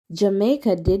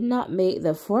Jamaica did not make the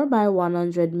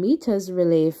 4x100 meters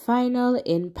relay final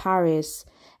in Paris.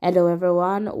 Hello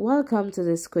everyone, welcome to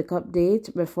this quick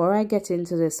update. Before I get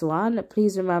into this one,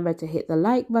 please remember to hit the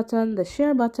like button, the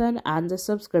share button, and the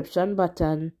subscription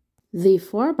button. The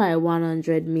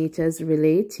 4x100 meters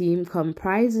relay team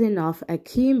comprising of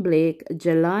Ackeem Blake,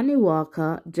 Jelani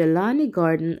Walker, Jehlani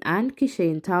Gordon, and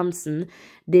Kishane Thompson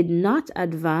did not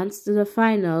advance to the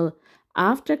final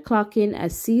after clocking a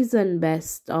season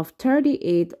best of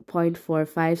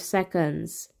 38.45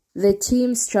 seconds. The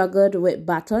team struggled with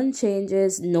baton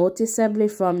changes noticeably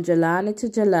from Jelani to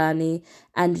Jelani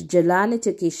and Jelani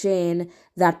to Kishane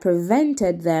that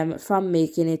prevented them from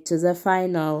making it to the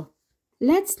final.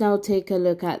 Let's now take a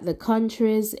look at the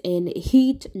countries in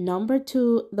heat number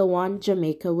 2, the one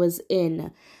Jamaica was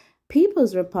in.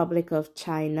 People's Republic of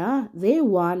China, they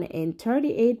won in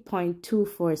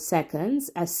 38.24 seconds,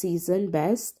 a season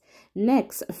best.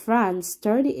 Next, France,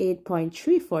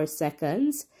 38.34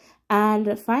 seconds.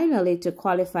 And finally, to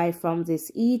qualify from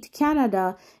this heat,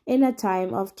 Canada in a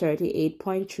time of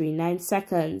 38.39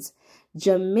 seconds.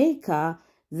 Jamaica,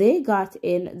 they got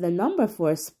in the number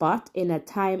 4 spot in a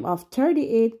time of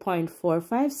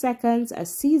 38.45 seconds, a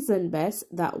season best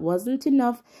that wasn't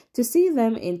enough to see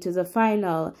them into the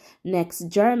final. Next,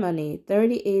 Germany,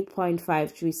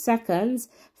 38.53 seconds,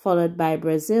 followed by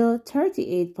Brazil,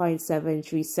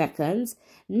 38.73 seconds.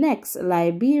 Next,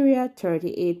 Liberia,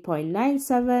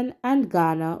 38.97, and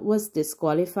Ghana was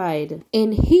disqualified.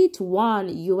 In Heat 1,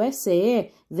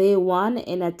 USA, they won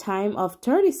in a time of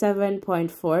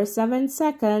 37.47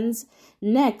 seconds.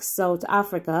 Next, South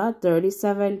Africa,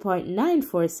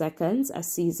 37.94 seconds, a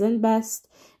season best.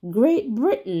 Great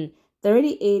Britain,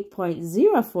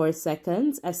 38.04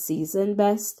 seconds, a season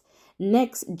best.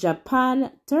 Next,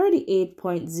 Japan,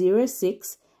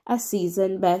 38.06, a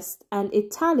season best. And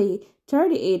Italy,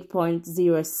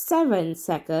 38.07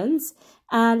 seconds.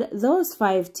 And those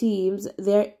 5 teams,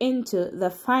 they're into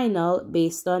the final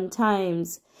based on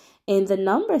times. In the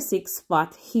number 6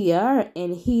 spot here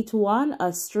in Heat 1,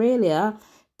 Australia,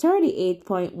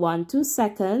 38.12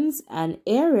 seconds, an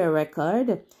area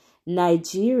record.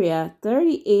 Nigeria,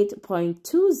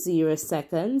 38.20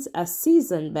 seconds, a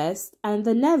season best, and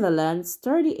the Netherlands,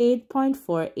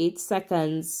 38.48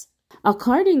 seconds.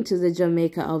 According to the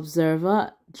Jamaica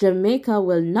Observer, Jamaica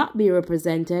will not be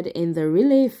represented in the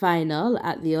relay final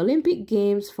at the Olympic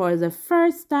Games for the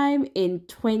first time in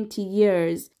 20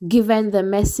 years, given the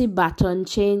messy baton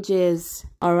changes.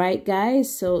 Alright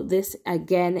guys, so this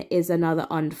again is another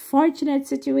unfortunate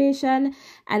situation.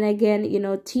 And again, you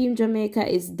know, Team Jamaica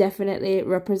is definitely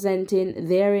representing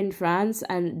there in France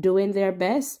and doing their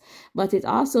best. But it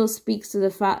also speaks to the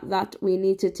fact that we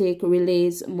need to take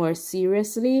relays more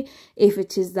seriously if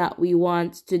it is that we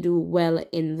want to do well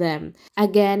in them.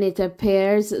 Again, it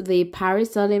appears the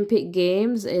Paris Olympic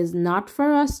Games is not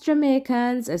for us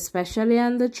Jamaicans, especially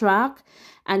on the track.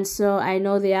 And so I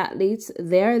know the athletes,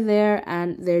 they're there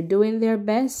and they're doing their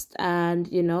best, and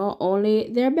you know,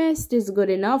 only their best is good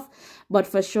enough. But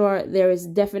for sure, there is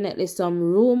definitely some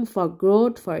room for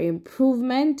growth, for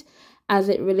improvement as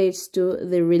it relates to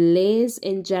the relays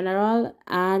in general.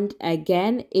 And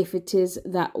again, if it is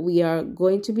that we are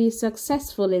going to be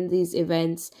successful in these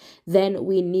events, then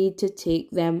we need to take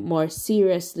them more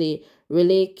seriously.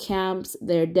 Relay camps,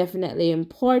 they're definitely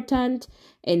important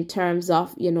in terms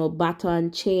of, you know,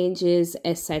 baton changes,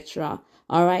 etc.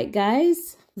 All right,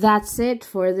 guys, that's it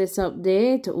for this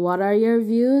update. What are your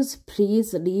views?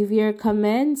 Please leave your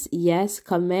comments. Yes,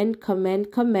 comment.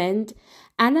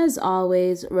 And as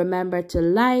always, remember to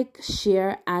like,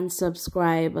 share, and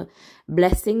subscribe.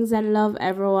 Blessings and love,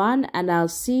 everyone, and I'll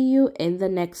see you in the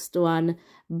next one.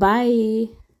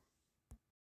 Bye.